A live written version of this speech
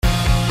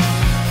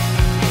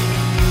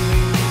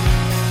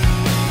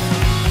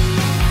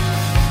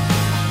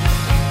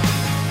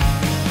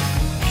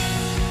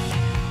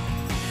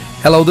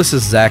Hello, this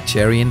is Zach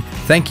Cherian.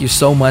 Thank you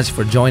so much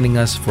for joining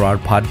us for our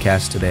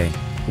podcast today.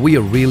 We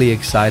are really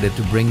excited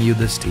to bring you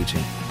this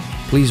teaching.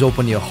 Please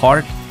open your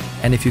heart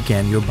and, if you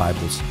can, your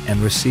Bibles and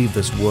receive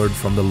this word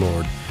from the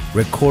Lord,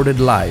 recorded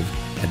live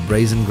at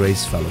Brazen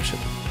Grace Fellowship.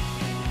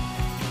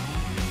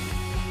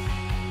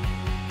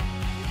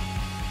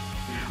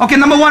 Okay,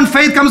 number one,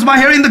 faith comes by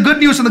hearing the good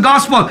news of the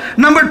gospel.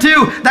 Number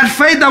two, that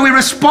faith that we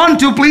respond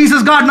to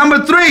pleases God.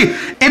 Number three,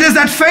 it is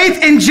that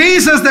faith in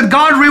Jesus that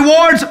God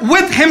rewards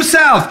with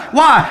himself.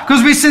 Why?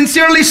 Because we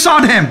sincerely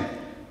sought him.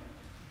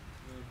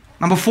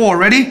 Number four,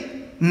 ready?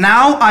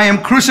 Now I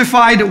am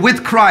crucified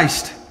with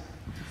Christ.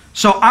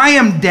 So I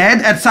am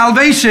dead at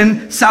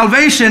salvation.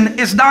 Salvation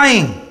is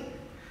dying.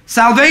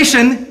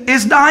 Salvation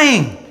is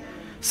dying.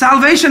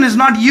 Salvation is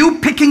not you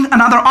picking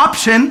another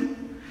option.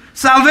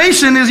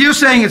 Salvation is you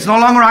saying, it's no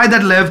longer I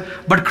that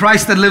live, but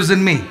Christ that lives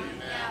in me.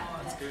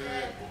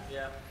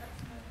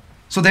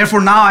 So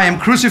therefore now I am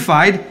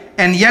crucified,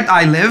 and yet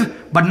I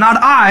live, but not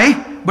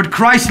I, but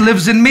Christ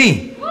lives in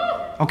me.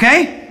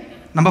 Okay?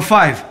 Number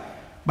five.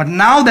 But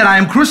now that I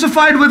am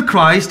crucified with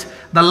Christ,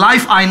 the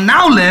life I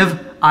now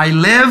live, I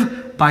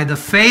live by the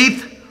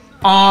faith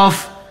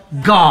of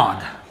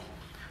God.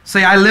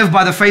 Say, I live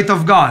by the faith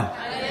of God.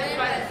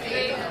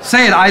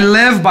 Say it, I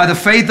live by the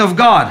faith of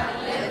God.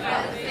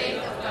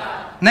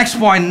 Next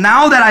point,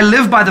 now that I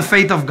live by the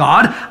faith of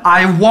God,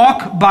 I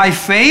walk by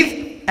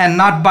faith and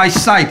not by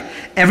sight.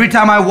 Every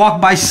time I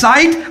walk by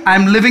sight,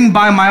 I'm living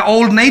by my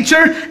old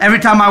nature. Every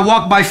time I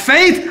walk by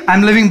faith,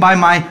 I'm living by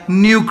my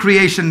new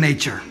creation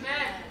nature.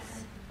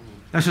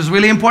 This is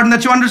really important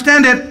that you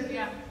understand it.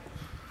 Yeah.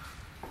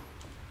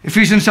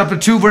 Ephesians chapter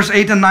 2, verse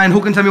 8 and 9.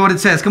 Who can tell me what it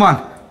says? Come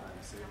on.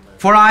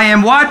 For I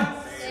am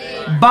what?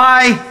 Saved.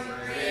 By,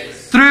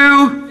 grace.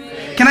 Through.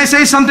 Faith. Can I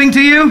say something to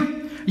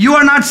you? You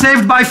are not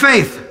saved by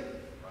faith.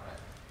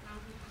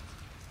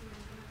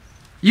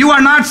 You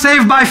are not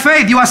saved by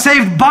faith. You are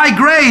saved by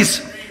grace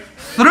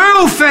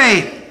through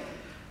faith.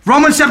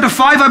 Romans chapter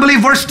 5, I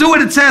believe, verse 2,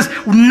 and it says,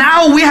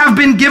 now we have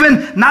been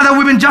given, now that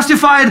we've been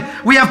justified,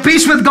 we have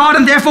peace with God,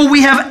 and therefore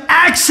we have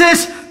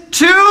access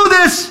to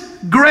this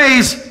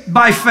grace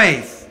by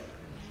faith.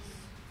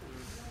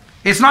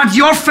 It's not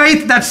your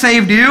faith that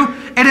saved you.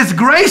 It is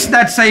grace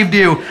that saved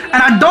you. And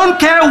I don't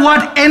care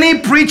what any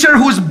preacher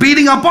who's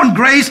beating up on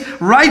grace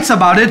writes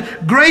about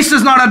it. Grace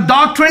is not a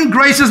doctrine.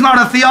 Grace is not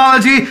a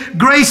theology.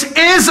 Grace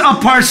is a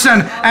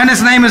person, and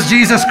his name is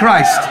Jesus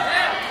Christ.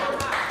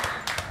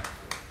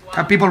 I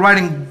have people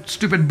writing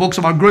stupid books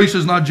about grace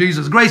is not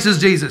Jesus. Grace is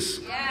Jesus.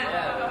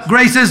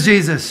 Grace is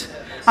Jesus.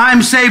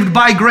 I'm saved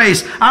by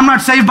grace. I'm not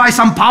saved by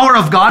some power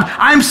of God.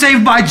 I'm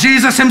saved by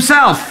Jesus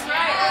himself.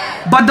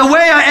 But the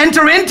way I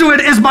enter into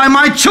it is by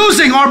my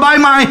choosing or by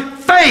my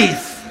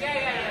faith.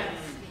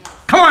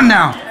 Come on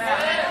now.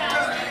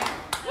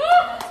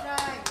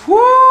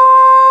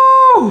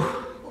 Woo!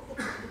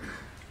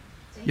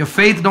 Your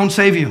faith don't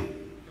save you.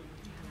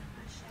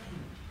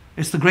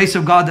 It's the grace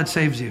of God that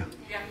saves you.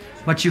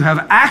 But you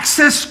have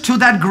access to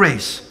that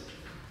grace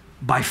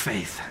by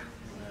faith.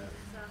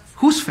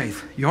 Whose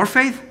faith? Your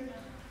faith?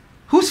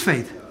 Whose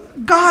faith?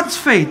 God's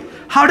faith.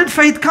 How did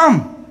faith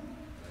come?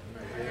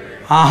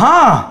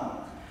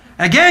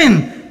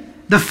 Again,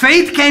 the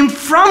faith came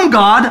from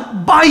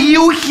God by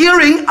you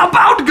hearing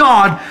about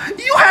God.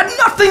 You had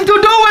nothing to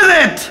do with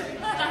it.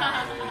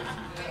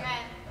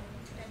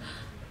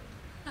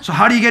 So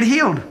how do you get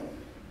healed?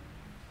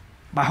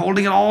 By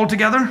holding it all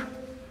together?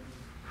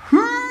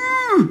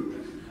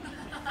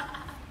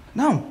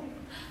 No.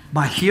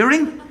 By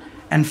hearing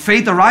and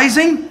faith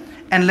arising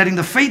and letting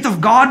the faith of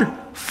God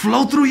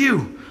flow through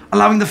you.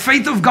 Allowing the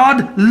faith of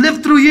God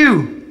live through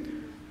you.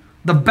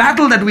 The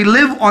battle that we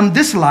live on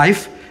this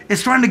life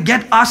is trying to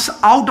get us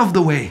out of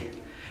the way.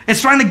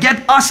 It's trying to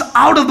get us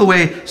out of the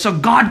way so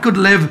God could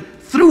live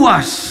through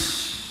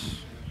us.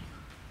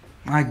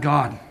 My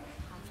God.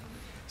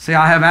 Say,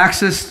 I have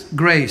access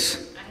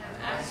grace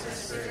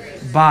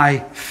by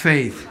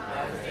faith.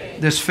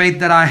 This faith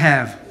that I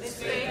have,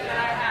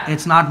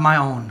 it's not my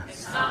own.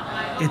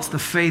 It's the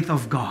faith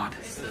of God.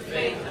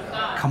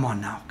 Come on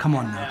now. Come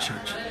on now,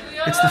 church.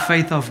 It's the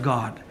faith of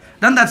God.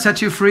 Doesn't that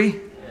set you free?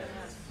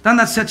 Doesn't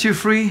that set you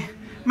free?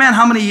 Man,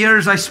 how many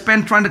years I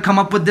spent trying to come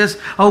up with this.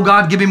 Oh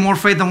God, give me more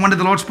faith. And one day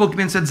the Lord spoke to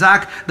me and said,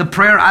 Zach, the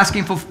prayer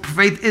asking for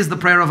faith is the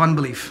prayer of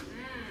unbelief.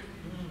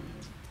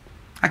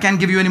 I can't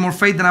give you any more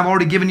faith than I've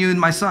already given you in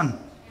my Son.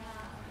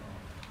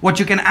 What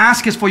you can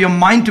ask is for your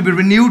mind to be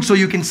renewed so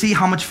you can see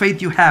how much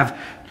faith you have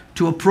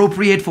to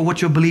appropriate for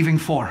what you're believing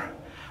for.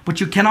 But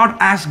you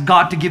cannot ask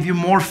God to give you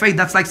more faith.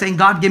 That's like saying,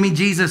 God, give me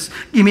Jesus.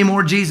 Give me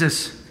more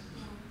Jesus.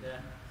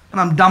 And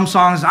I'm dumb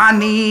songs, I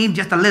need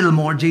just a little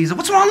more Jesus.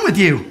 What's wrong with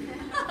you?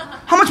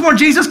 How much more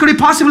Jesus could he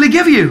possibly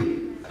give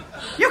you?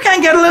 You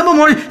can't get a little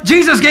more.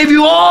 Jesus gave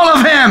you all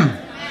of him.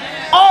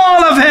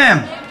 All of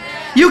him.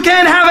 You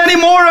can't have any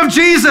more of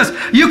Jesus.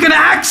 You can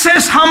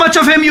access how much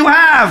of him you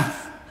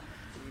have.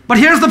 But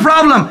here's the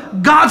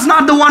problem. God's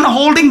not the one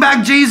holding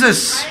back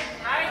Jesus.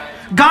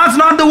 God's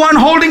not the one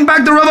holding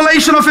back the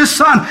revelation of His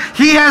Son.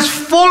 He has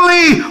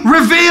fully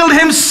revealed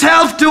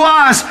Himself to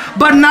us.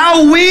 But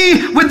now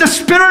we, with the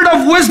spirit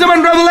of wisdom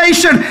and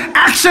revelation,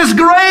 access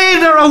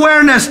greater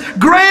awareness,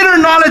 greater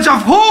knowledge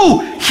of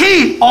who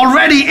He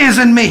already is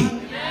in me.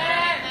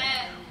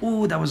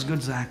 Oh, that was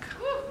good, Zach.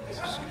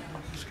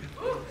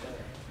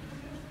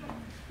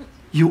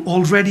 You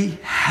already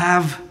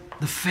have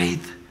the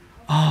faith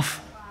of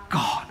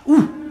God.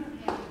 Ooh.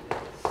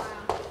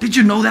 Did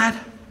you know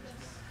that?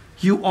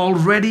 You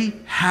already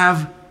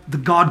have the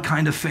God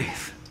kind of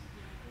faith.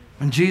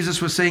 When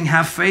Jesus was saying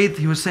have faith,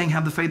 He was saying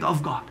have the faith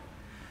of God.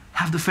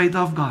 Have the faith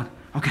of God.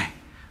 Okay.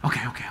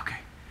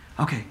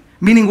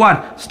 Meaning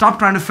what? Stop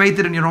trying to faith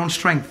it in your own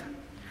strength.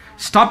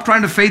 Stop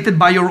trying to faith it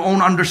by your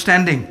own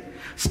understanding.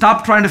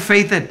 Stop trying to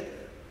faith it.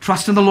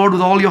 Trust in the Lord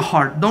with all your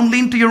heart. Don't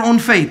lean to your own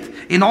faith.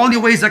 In all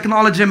your ways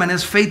acknowledge Him and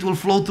His faith will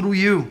flow through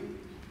you.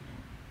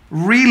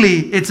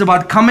 Really, it's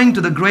about coming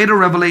to the greater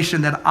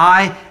revelation that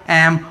I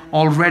am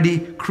already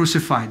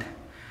crucified.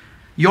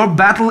 Your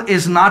battle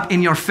is not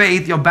in your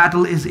faith. Your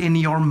battle is in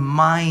your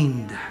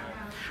mind.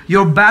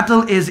 Your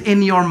battle is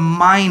in your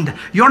mind.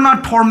 You're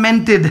not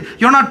tormented.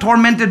 You're not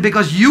tormented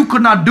because you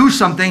could not do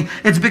something.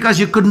 It's because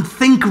you couldn't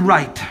think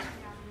right.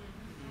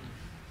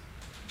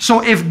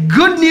 So if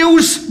good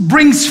news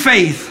brings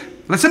faith,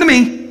 listen to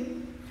me.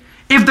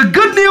 If the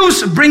good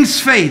news brings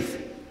faith,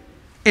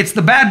 it's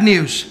the bad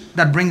news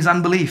that brings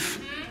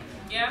unbelief.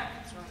 Yeah.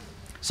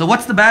 So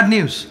what's the bad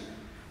news?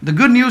 The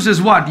good news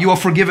is what? You are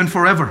forgiven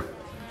forever.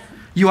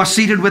 You are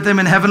seated with Him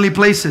in heavenly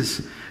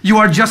places. You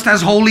are just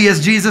as holy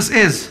as Jesus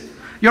is.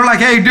 You're like,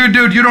 hey,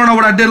 dude, you don't know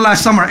what I did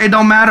last summer. It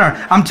don't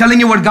matter. I'm telling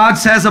you what God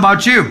says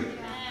about you.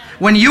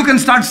 When you can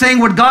start saying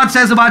what God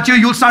says about you,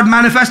 you'll start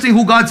manifesting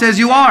who God says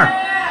you are.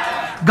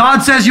 God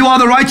says you are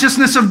the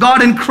righteousness of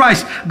God in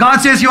Christ.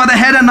 God says you are the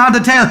head and not the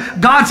tail.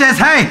 God says,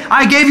 hey,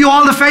 I gave you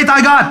all the faith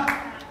I got.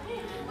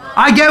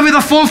 I gave you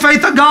the full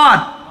faith of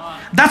God.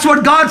 That's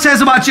what God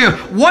says about you.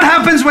 What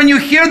happens when you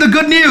hear the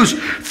good news?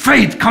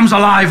 Faith comes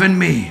alive in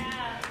me.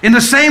 In the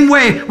same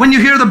way, when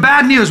you hear the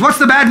bad news, what's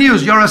the bad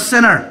news? You're a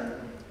sinner.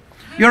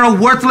 You're a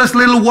worthless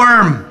little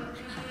worm.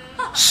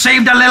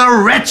 Saved a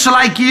little wretch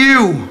like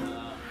you.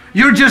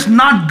 You're just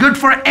not good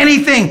for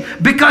anything.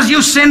 Because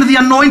you sinned, the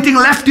anointing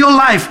left your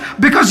life.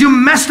 Because you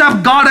messed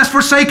up, God has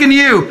forsaken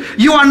you.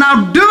 You are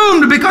now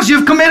doomed because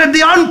you've committed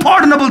the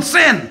unpardonable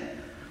sin.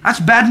 That's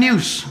bad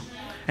news.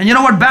 And you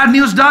know what bad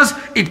news does?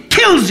 It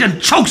kills and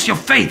chokes your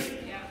faith.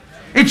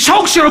 It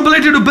chokes your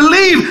ability to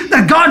believe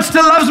that God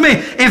still loves me.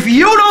 If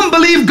you don't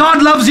believe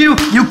God loves you,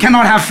 you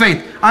cannot have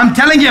faith. I'm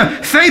telling you,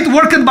 faith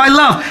worketh by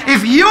love.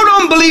 If you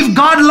don't believe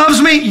God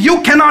loves me,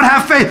 you cannot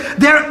have faith.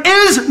 There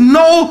is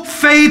no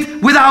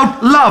faith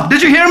without love.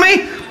 Did you hear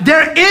me?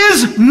 There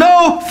is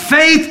no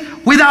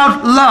faith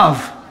without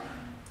love.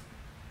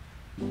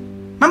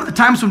 Remember the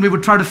times when we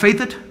would try to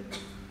faith it?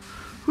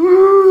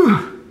 Ooh,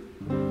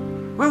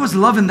 where was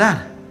love in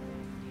that?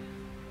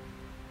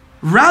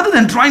 Rather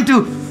than trying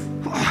to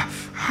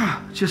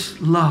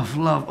just love.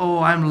 Oh,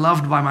 I'm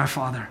loved by my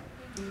Father.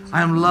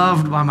 I am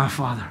loved by my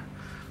Father.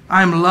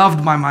 I am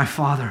loved by my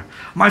Father.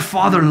 My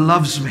Father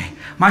loves me.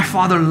 My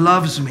Father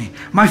loves me.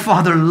 My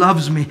Father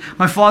loves me.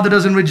 My Father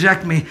doesn't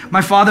reject me.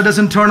 My Father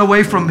doesn't turn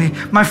away from me.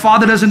 My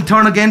Father doesn't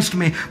turn against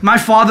me. My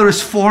Father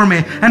is for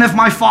me. And if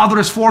my Father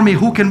is for me,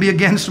 who can be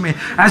against me?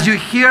 As you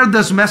hear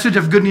this message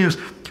of good news,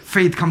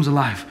 faith comes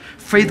alive.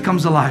 Faith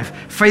comes alive.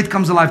 Faith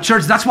comes alive.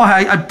 Church, that's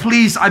why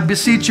I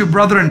beseech you,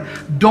 brethren,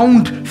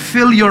 don't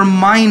fill your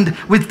mind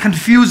with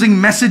confusing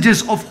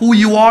messages of who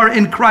you are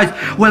in Christ.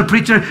 Well,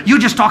 preacher, you're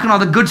just talking all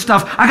the good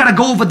stuff. I got to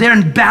go over there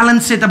and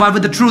balance it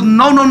with the truth.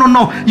 No.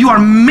 You are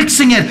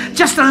mixing it.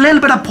 Just a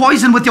little bit of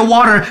poison with your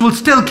water will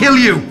still kill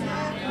you.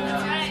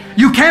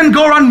 You can't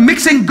go around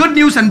mixing good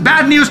news and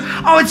bad news.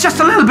 Oh, it's just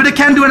a little bit. It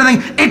can't do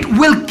anything. It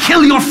will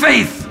kill your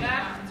faith.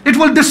 It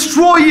will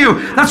destroy you.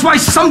 That's why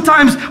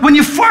sometimes when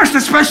you first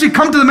especially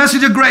come to the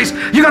message of grace,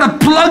 you got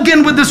to plug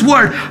in with this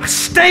word.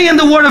 Stay in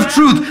the word of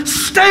truth.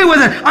 Stay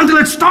with it until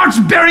it starts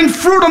bearing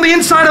fruit on the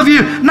inside of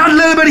you. Not a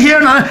little bit here,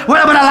 but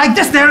I like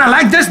this there, and I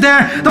like this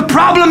there. The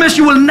problem is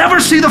you will never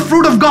see the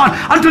fruit of God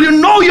until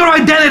you know your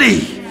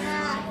identity.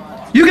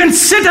 You can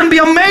sit and be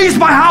amazed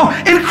by how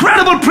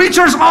incredible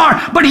preachers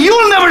are, but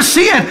you'll never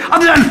see it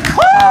other than,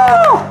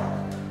 whoo!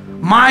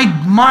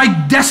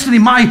 My destiny,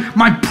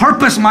 my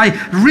purpose, my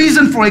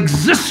reason for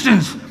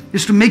existence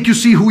is to make you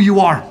see who you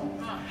are.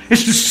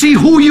 It's to see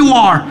who you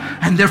are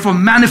and therefore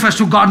manifest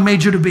who God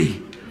made you to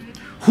be.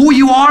 Who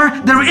you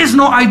are, there is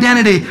no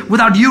identity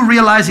without you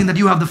realizing that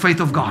you have the faith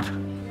of God.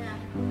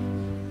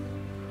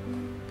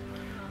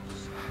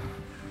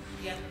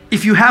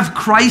 If you have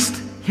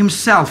Christ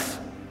Himself,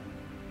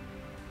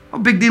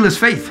 what big deal is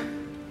faith?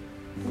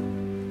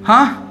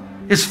 Huh?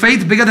 Is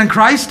faith bigger than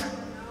Christ?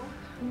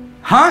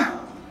 Huh?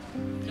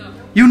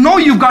 You know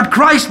you've got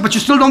Christ, but you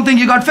still don't think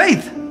you got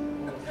faith.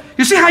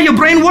 You see how your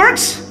brain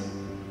works?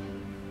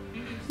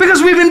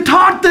 Because we've been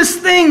taught this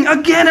thing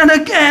again and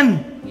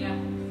again. Yeah.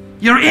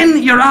 You're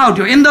in, you're out.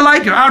 You're in the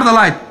light, you're out of the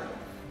light.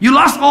 You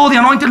lost all the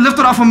anointed, lift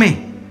it off of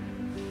me.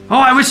 Oh,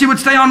 I wish he would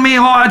stay on me.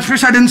 Oh, I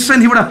wish I didn't sin.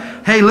 He would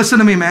have. Hey, listen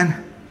to me,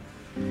 man.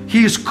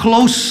 He is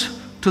close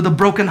to the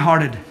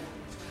brokenhearted.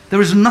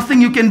 There is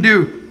nothing you can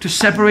do to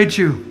separate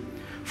you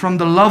from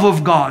the love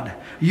of God.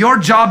 Your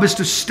job is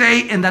to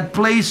stay in that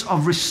place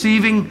of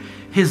receiving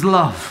His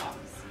love.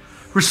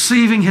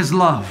 Receiving His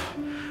love.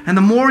 And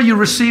the more you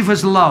receive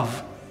His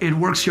love, it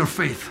works your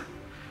faith.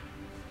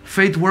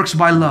 Faith works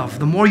by love.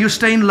 The more you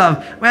stay in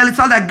love, well, it's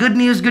all that good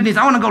news.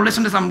 I want to go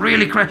listen to some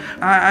really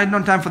I don't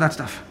have time for that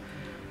stuff.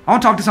 I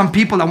want to talk to some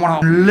people that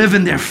want to live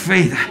in their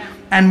faith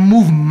and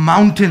move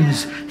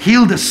mountains,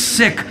 heal the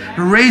sick,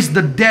 raise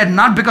the dead,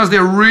 not because they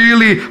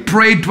really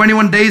prayed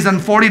 21 days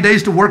and 40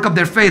 days to work up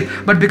their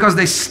faith, but because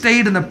they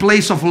stayed in the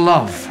place of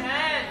love.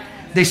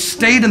 They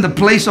stayed in the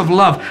place of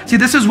love. See,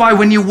 this is why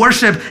when you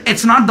worship,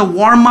 it's not the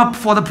warm-up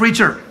for the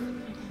preacher.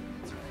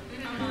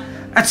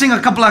 I'd sing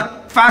a couple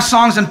of fast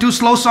songs and 2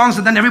 slow songs,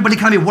 and then everybody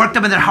kind of be worked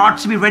up in their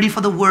hearts to be ready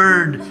for the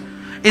word.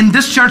 In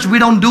this church, we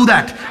don't do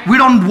that. We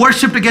don't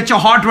worship to get your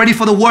heart ready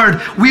for the word.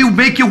 We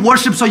make you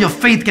worship so your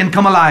faith can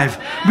come alive.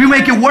 We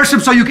make you worship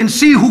so you can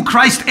see who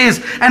Christ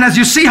is. And as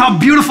you see how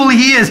beautiful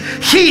He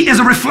is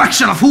a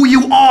reflection of who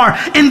you are,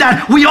 in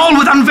that we all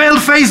with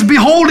unveiled face,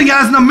 beholding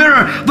as in a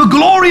mirror the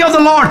glory of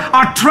the Lord,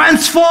 are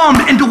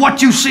transformed into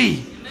what you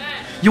see.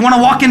 You want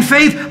to walk in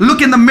faith?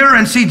 Look in the mirror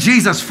and see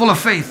Jesus full of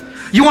faith.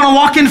 You want to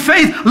walk in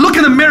faith? Look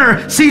in the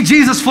mirror, see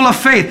Jesus full of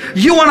faith.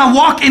 You want to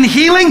walk in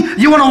healing?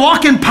 You want to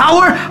walk in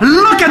power?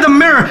 Look at the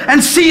mirror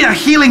and see a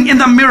healing in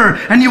the mirror,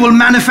 and you will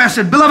manifest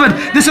it.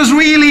 Beloved, this is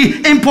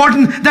really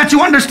important that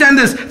you understand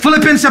this.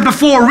 Philippians chapter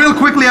 4, real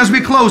quickly as we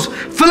close.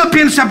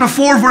 Philippians chapter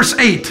 4, verse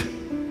 8.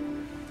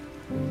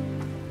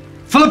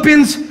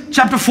 Philippians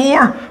chapter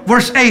 4,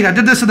 verse 8. I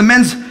did this at the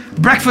men's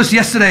breakfast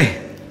yesterday.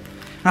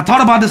 And I thought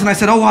about this and I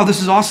said, oh wow,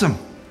 this is awesome.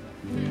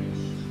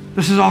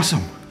 This is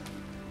awesome.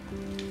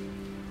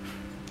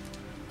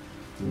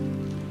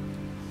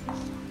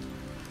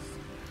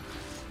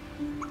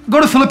 Go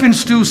to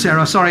Philippians 2,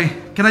 Sarah, sorry.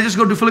 Can I just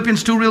go to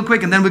Philippians 2 real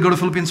quick and then we go to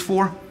Philippians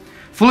 4?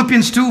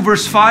 Philippians 2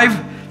 verse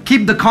 5,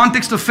 keep the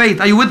context of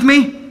faith. Are you with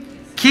me?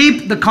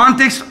 Keep the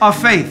context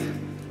of faith.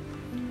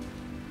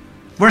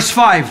 Verse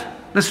 5,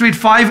 let's read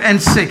 5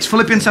 and 6.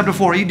 Philippians chapter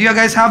 4, do you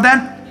guys have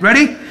that?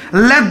 Ready?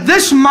 Let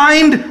this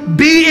mind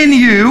be in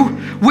you,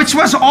 which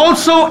was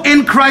also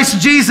in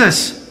Christ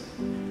Jesus.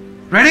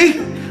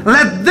 Ready?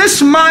 Let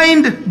this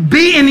mind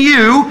be in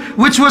you,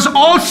 which was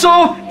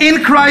also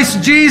in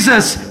Christ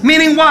Jesus.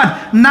 Meaning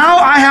what? Now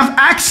I have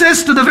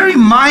access to the very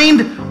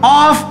mind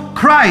of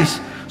Christ.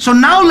 So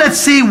now let's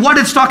see what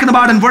it's talking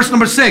about in verse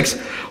number 6.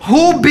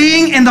 Who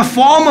being in the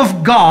form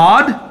of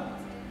God,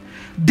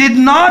 did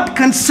not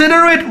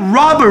consider it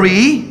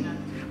robbery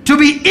to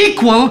be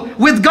equal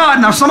with God.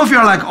 Now some of you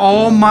are like,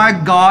 oh my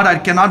God, I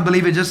cannot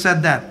believe it just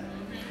said that.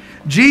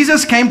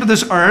 Jesus came to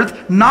this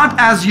earth not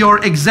as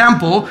your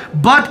example,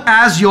 but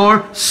as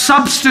your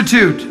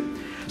substitute.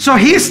 So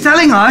He's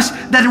telling us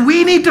that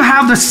we need to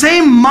have the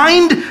same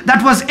mind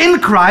that was in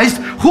Christ,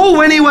 who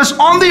when He was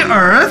on the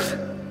earth,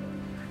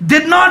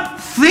 did not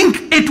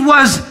think it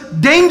was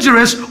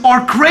dangerous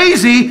or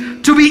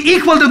crazy to be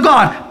equal to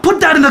God.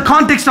 Put that in the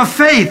context of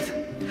faith.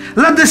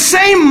 Let the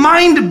same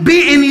mind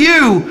be in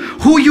you,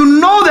 who you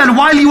know that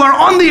while you are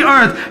on the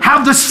earth,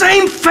 have the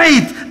same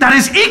faith that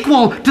is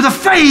equal to the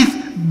faith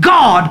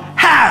God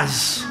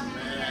has.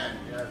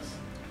 Yes.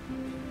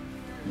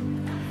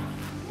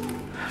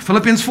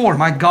 Philippians 4,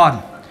 my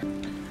God.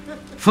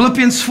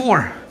 Philippians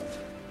 4.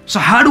 So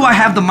how do I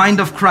have the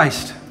mind of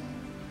Christ?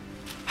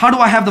 How do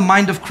I have the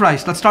mind of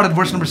Christ? Let's start at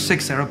verse number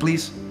 6, Sarah,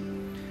 please.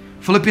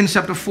 Philippians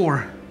chapter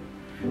 4,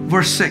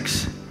 verse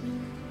 6.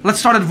 Let's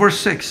start at verse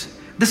 6.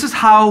 This is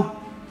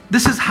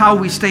how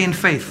we stay in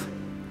faith.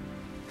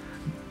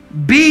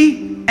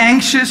 Be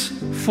anxious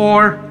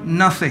for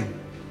nothing.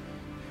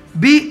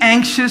 Be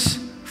anxious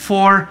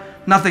for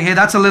nothing. Hey,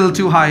 that's a little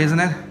too high, isn't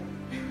it?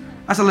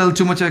 That's a little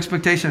too much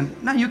expectation.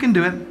 No, you can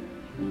do it.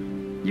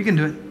 You can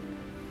do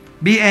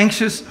it. Be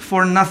anxious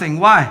for nothing.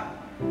 Why?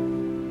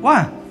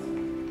 Why?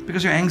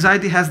 Because your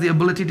anxiety has the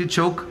ability to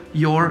choke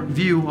your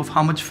view of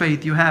how much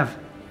faith you have.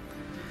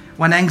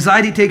 When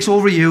anxiety takes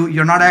over you,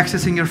 you're not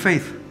accessing your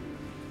faith.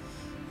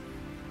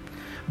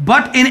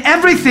 But in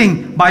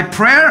everything, by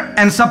prayer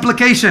and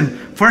supplication.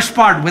 First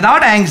part,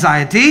 without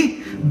anxiety.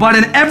 But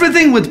in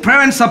everything with prayer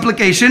and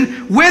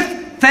supplication, with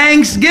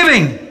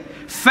thanksgiving.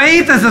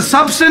 Faith is the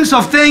substance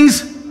of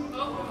things,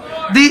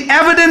 the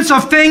evidence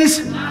of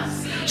things.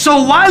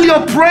 So while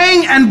you're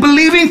praying and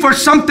believing for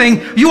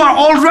something, you are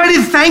already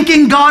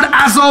thanking God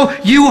as though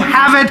you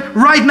have it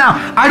right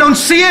now. I don't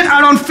see it, I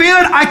don't feel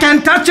it, I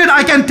can't touch it,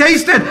 I can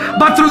taste it.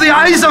 But through the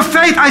eyes of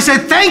faith, I say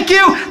thank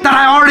you that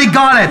I already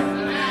got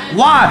it.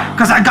 Why?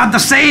 Because I got the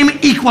same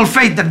equal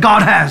faith that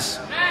God has.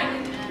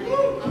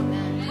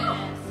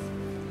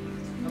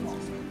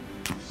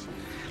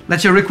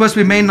 Let your request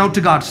be made known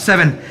to God.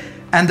 7.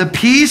 And the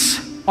peace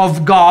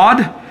of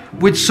God,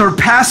 which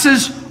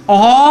surpasses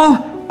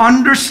all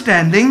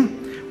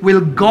understanding,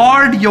 will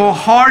guard your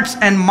hearts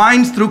and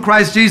minds through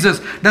Christ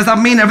Jesus. Does that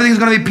mean everything's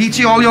going to be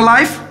peachy all your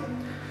life?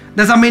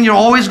 Does that mean you're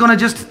always going to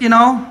just,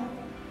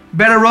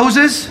 Bed of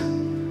roses?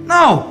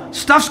 No,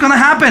 stuff's gonna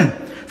happen.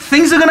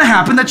 Things are gonna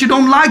happen that you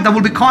don't like, that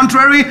will be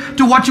contrary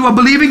to what you are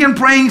believing and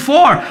praying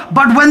for.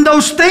 But when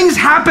those things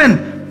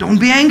happen, don't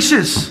be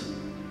anxious.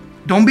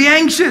 Don't be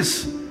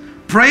anxious.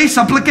 Pray,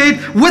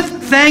 supplicate with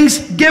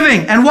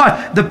thanksgiving. And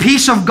what? The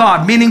peace of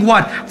God. Meaning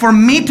what? For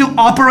me to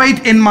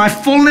operate in my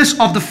fullness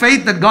of the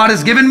faith that God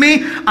has given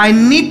me, I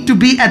need to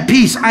be at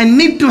peace. I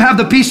need to have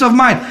the peace of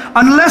mind.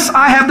 Unless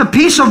I have the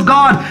peace of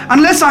God,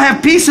 unless I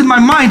have peace in my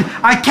mind,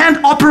 I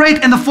can't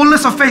operate in the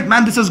fullness of faith.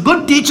 Man, this is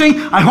good teaching.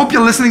 I hope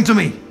you're listening to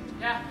me.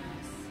 Yeah.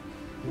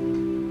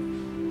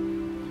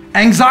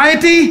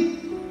 Anxiety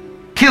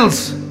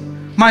kills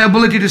my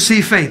ability to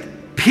see faith.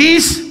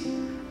 Peace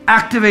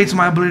activates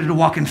my ability to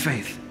walk in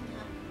faith.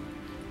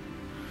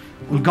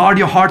 Will guard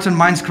your hearts and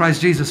minds,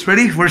 Christ Jesus.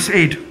 Ready? Verse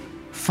 8.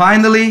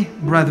 Finally,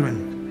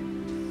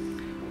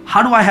 brethren,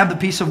 how do I have the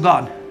peace of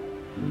God?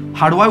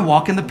 How do I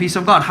walk in the peace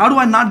of God? How do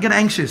I not get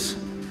anxious?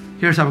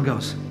 Here's how it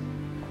goes.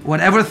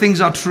 Whatever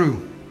things are true,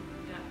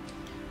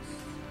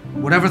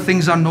 whatever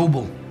things are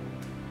noble,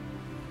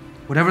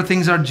 whatever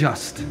things are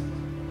just,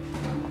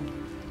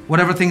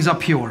 whatever things are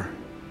pure,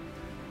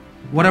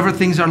 whatever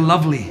things are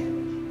lovely,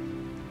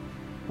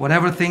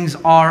 whatever things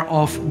are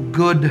of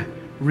good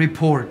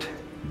report,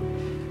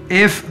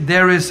 if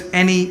there is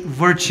any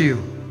virtue,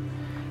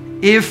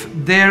 if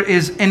there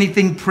is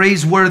anything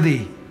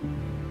praiseworthy,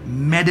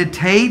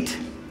 meditate,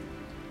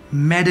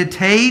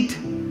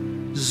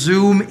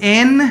 zoom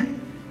in,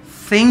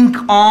 think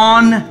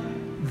on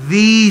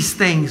these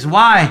things.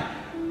 Why?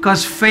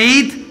 Because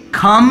faith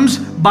comes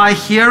by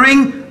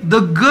hearing the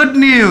good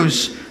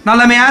news. Now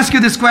let me ask you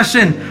this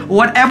question.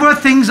 Whatever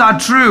things are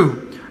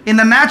true, in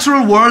the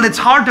natural world, it's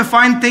hard to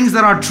find things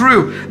that are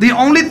true. The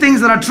only things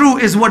that are true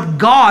is what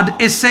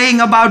God is saying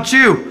about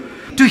you.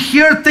 To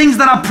hear things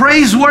that are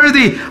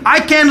praiseworthy. I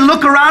can't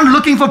look around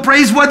looking for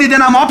praiseworthy,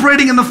 then I'm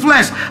operating in the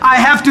flesh. I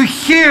have to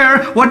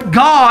hear what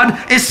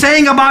God is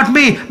saying about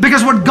me.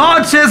 Because what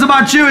God says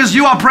about you is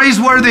you are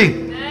praiseworthy.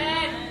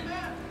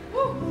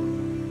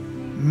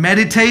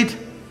 Meditate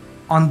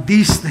on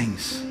these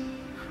things.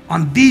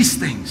 On these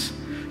things.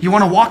 You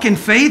want to walk in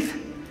faith?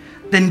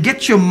 Then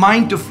get your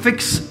mind to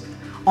fix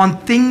on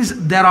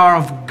things that are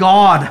of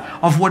God,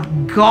 of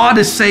what God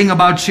is saying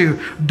about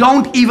you.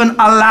 Don't even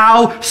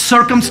allow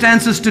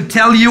circumstances to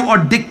tell you or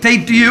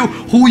dictate to you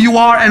who you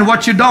are and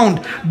what you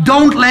don't.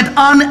 Don't let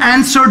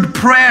unanswered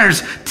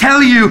prayers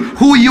tell you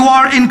who you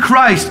are in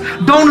Christ.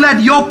 Don't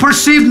let your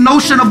perceived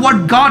notion of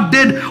what God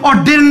did or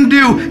didn't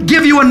do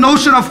give you a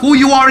notion of who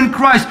you are in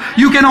Christ.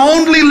 You can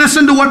only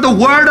listen to what the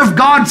Word of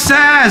God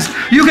says.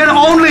 You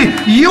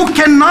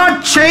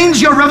cannot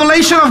change your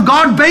revelation of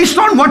God based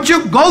on what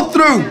you go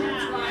through.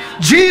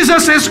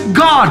 Jesus is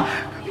God.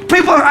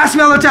 People ask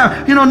me all the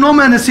time, no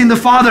man has seen the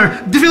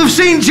Father. If you've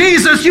seen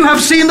Jesus, you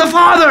have seen the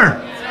Father.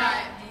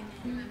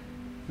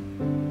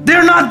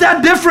 They're not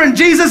that different.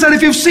 Jesus said,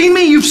 if you've seen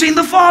me, you've seen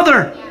the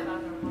Father.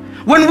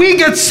 When we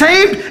get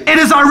saved, it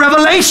is our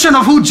revelation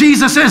of who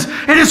Jesus is.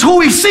 It is who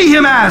we see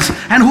Him as.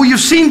 And who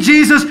you've seen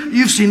Jesus,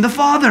 you've seen the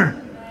Father.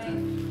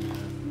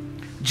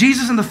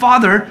 Jesus and the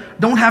Father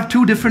don't have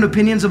two different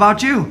opinions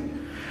about you.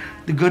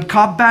 The good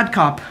cop, bad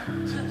cop.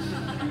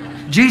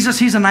 Jesus,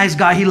 He's a nice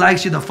guy. He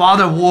likes you. The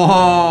Father,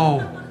 whoa.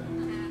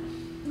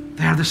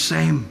 They are the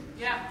same.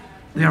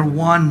 They are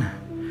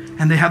one.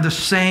 And they have the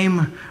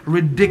same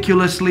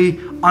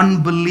ridiculously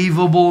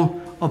unbelievable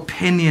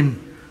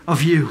opinion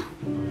of you.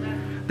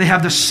 They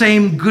have the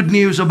same good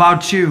news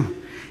about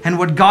you. And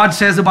what God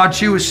says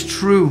about you is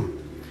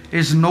true,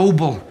 is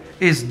noble,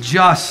 is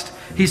just.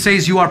 He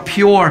says you are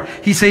pure.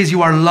 He says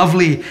you are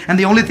lovely. And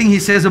the only thing He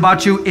says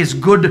about you is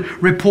good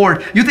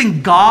report. You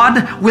think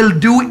God will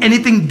do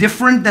anything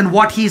different than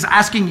what He's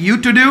asking you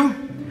to do?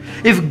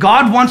 If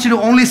God wants you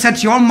to only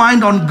set your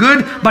mind on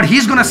good, but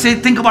He's going to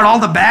think about all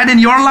the bad in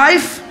your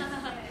life?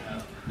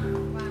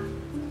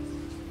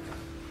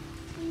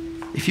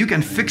 If you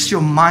can fix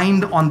your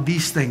mind on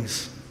these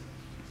things,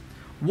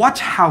 watch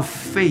how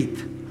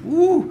faith.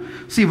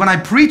 See, when I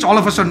preach, all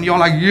of a sudden you're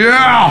like,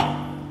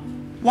 yeah.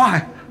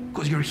 Why?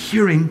 Because you're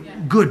hearing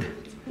good.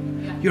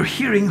 You're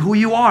hearing who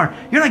you are.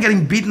 You're not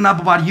getting beaten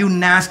up about you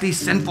nasty,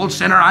 sinful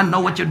sinner. I know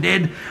what you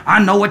did.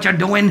 I know what you're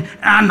doing.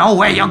 I know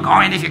where you're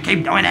going if you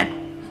keep doing it.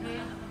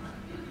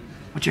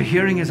 What you're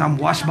hearing is, I'm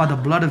washed by the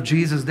blood of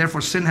Jesus.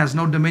 Therefore, sin has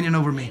no dominion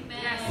over me.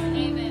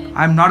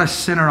 I'm not a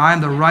sinner. I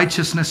am the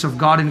righteousness of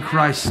God in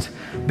Christ.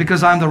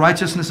 Because I am the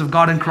righteousness of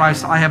God in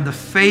Christ, I have the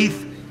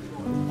faith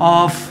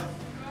of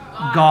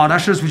God.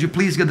 Ushers, would you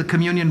please get the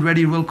communion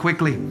ready real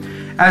quickly?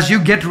 As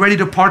you get ready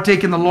to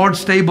partake in the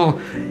Lord's table,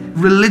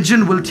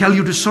 religion will tell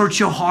you to search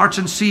your hearts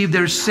and see if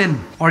there's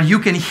sin. Or you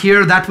can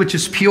hear that which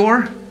is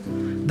pure,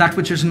 that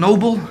which is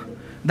noble,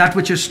 that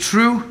which is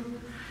true,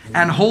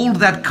 and hold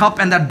that cup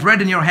and that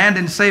bread in your hand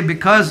and say,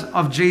 because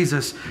of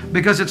Jesus,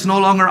 because it's no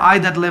longer I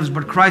that lives,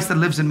 but Christ that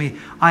lives in me,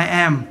 I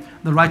am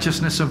the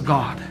righteousness of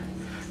God.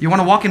 You want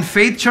to walk in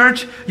faith,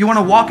 church? You want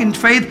to walk in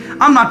faith?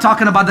 I'm not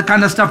talking about the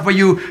kind of stuff where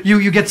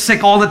you get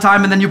sick all the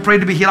time and then you pray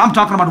to be healed. I'm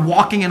talking about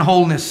walking in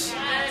wholeness.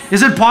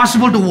 Is it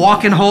possible to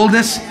walk in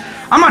wholeness?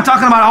 I'm not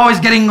talking about always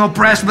getting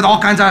oppressed with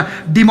all kinds of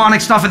demonic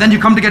stuff and then you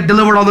come to get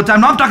delivered all the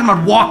time. No, I'm talking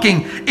about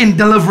walking in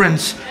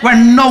deliverance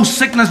where no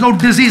sickness, no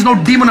disease,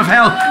 no demon of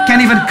hell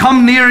can even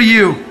come near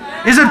you.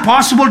 Is it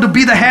possible to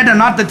be the head and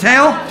not the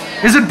tail?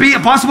 Is it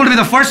possible to be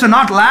the first and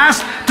not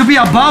last? To be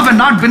above and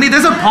not beneath?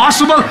 Is it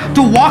possible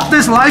to walk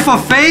this life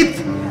of faith?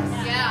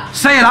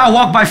 Say it, I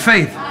walk by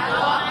faith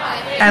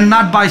and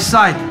not by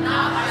sight.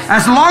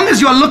 As long as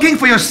you're looking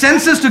for your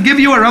senses to give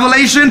you a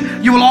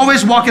revelation, you will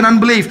always walk in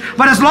unbelief.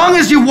 But as long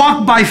as you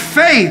walk by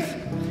faith,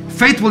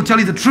 faith will tell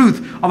you the truth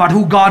about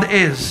who God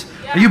is.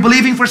 Are you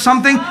believing for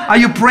something? Are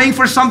you praying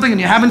for something and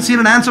you haven't seen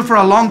an answer for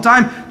a long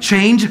time?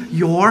 Change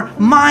your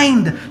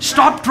mind.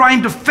 Stop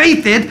trying to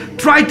faith it.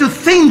 Try to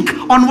think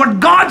on what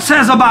God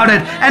says about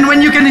it. And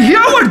when you can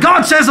hear what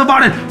God says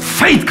about it,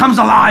 faith comes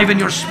alive in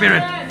your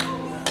spirit.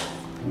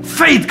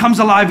 Faith comes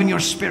alive in your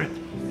spirit.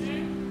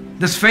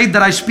 This faith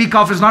that I speak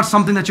of is not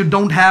something that you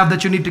don't have,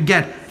 that you need to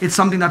get. It's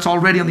something that's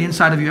already on the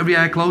inside of you. Every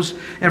eye closed,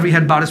 every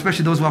head bowed,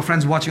 especially those of our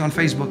friends watching on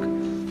Facebook.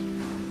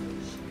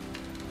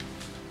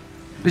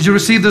 Did you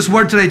receive this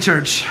word today,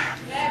 church?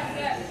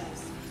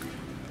 Yes.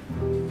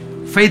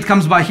 Faith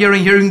comes by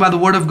hearing, hearing by the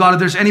word of God. If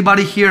there's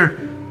anybody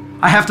here,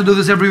 I have to do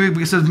this every week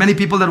because there's many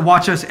people that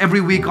watch us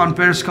every week on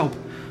Periscope,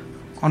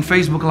 on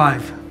Facebook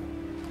Live,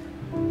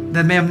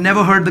 that may have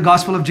never heard the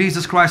gospel of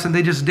Jesus Christ and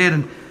they just did.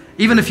 And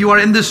even if you are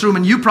in this room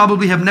and you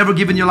probably have never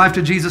given your life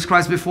to Jesus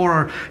Christ before,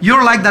 or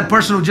you're like that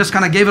person who just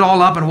kind of gave it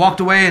all up and walked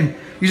away and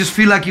you just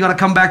feel like you got to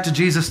come back to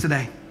Jesus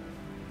today.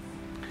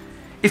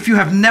 If you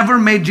have never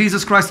made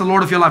Jesus Christ the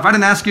Lord of your life, I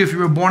didn't ask you if you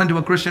were born into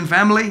a Christian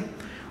family.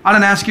 I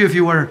didn't ask you if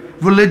you were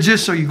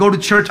religious or you go to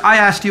church. I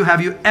asked you,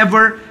 have you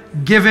ever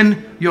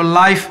given your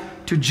life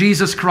to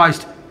Jesus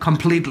Christ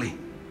completely?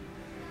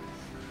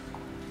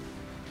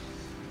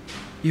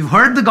 You've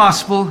heard the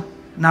gospel,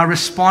 now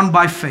respond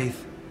by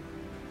faith.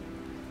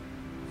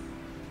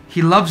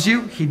 He loves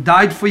you. He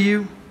died for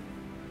you.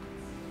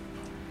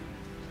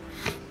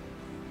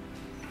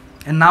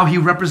 And now He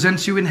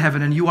represents you in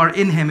heaven and you are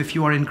in Him if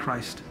you are in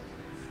Christ.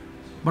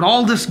 But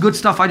all this good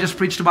stuff I just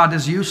preached about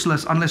is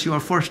useless unless you are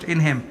first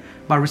in Him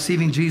by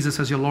receiving Jesus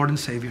as your Lord and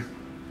Savior.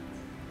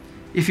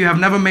 If you have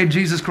never made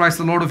Jesus Christ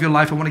the Lord of your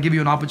life, I want to give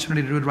you an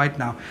opportunity to do it right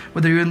now.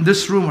 Whether you're in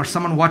this room or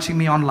someone watching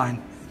me online.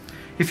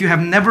 If you have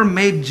never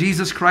made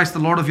Jesus Christ the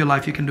Lord of your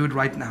life, you can do it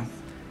right now.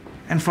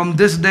 And from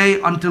this day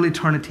until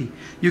eternity,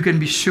 you can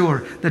be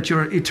sure that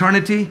your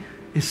eternity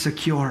is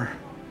secure.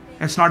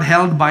 It's not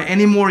held by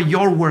any more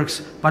your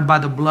works, but by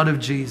the blood of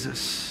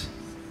Jesus.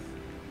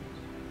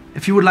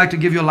 If you would like to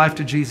give your life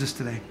to Jesus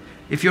today,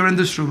 if you're in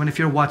this room and if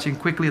you're watching,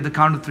 quickly at the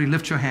count of 3,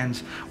 lift your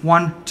hands.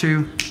 1,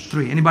 2,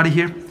 3. Anybody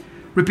here?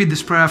 Repeat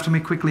this prayer after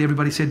me quickly.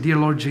 Everybody say, Dear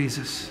Lord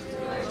Jesus,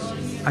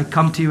 I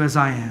come to you as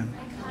I am,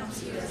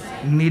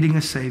 needing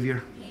a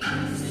Savior.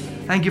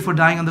 Thank you for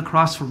dying on the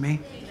cross for me.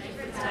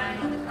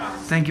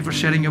 Thank you for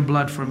shedding your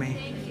blood for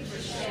me.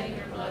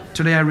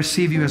 Today I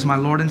receive you as my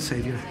Lord and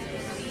Savior.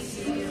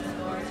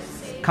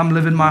 Come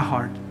live in my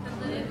heart.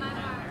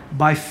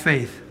 By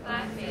faith,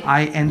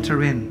 I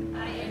enter in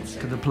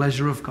to the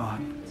pleasure of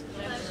God.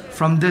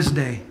 From this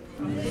day,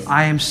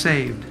 I am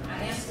saved.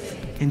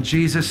 In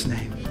Jesus'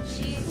 name,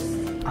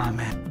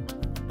 amen.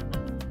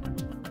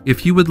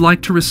 If you would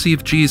like to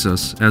receive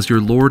Jesus as your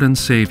Lord and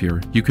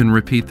Savior, you can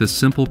repeat this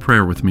simple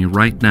prayer with me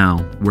right now,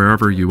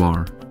 wherever you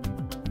are.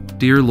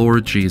 Dear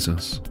Lord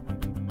Jesus,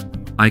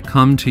 I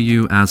come to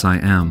you as I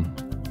am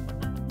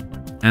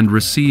and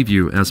receive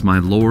you as my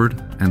Lord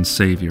and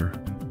Savior.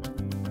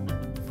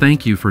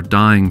 Thank you for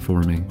dying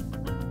for me.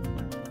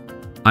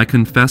 I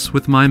confess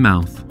with my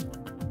mouth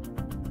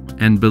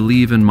and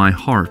believe in my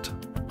heart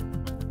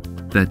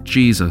that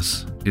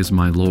Jesus is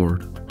my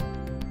Lord.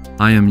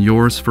 I am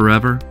yours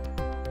forever.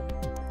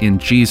 In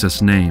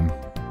Jesus' name,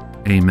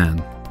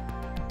 amen.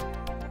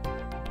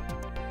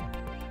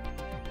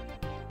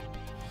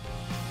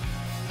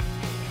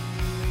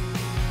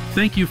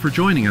 Thank you for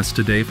joining us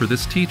today for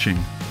this teaching.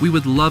 We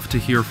would love to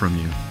hear from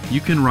you. You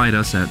can write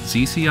us at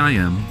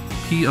ZCIM,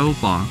 P.O.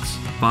 Box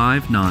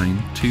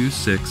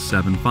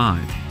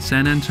 592675,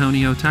 San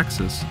Antonio,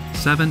 Texas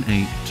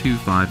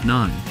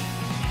 78259.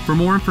 For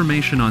more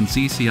information on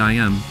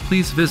ZCIM,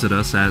 please visit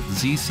us at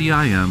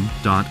zcim.org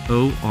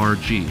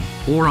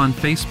or on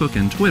Facebook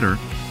and Twitter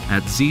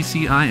at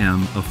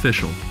ZCIM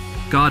Official.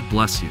 God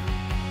bless you.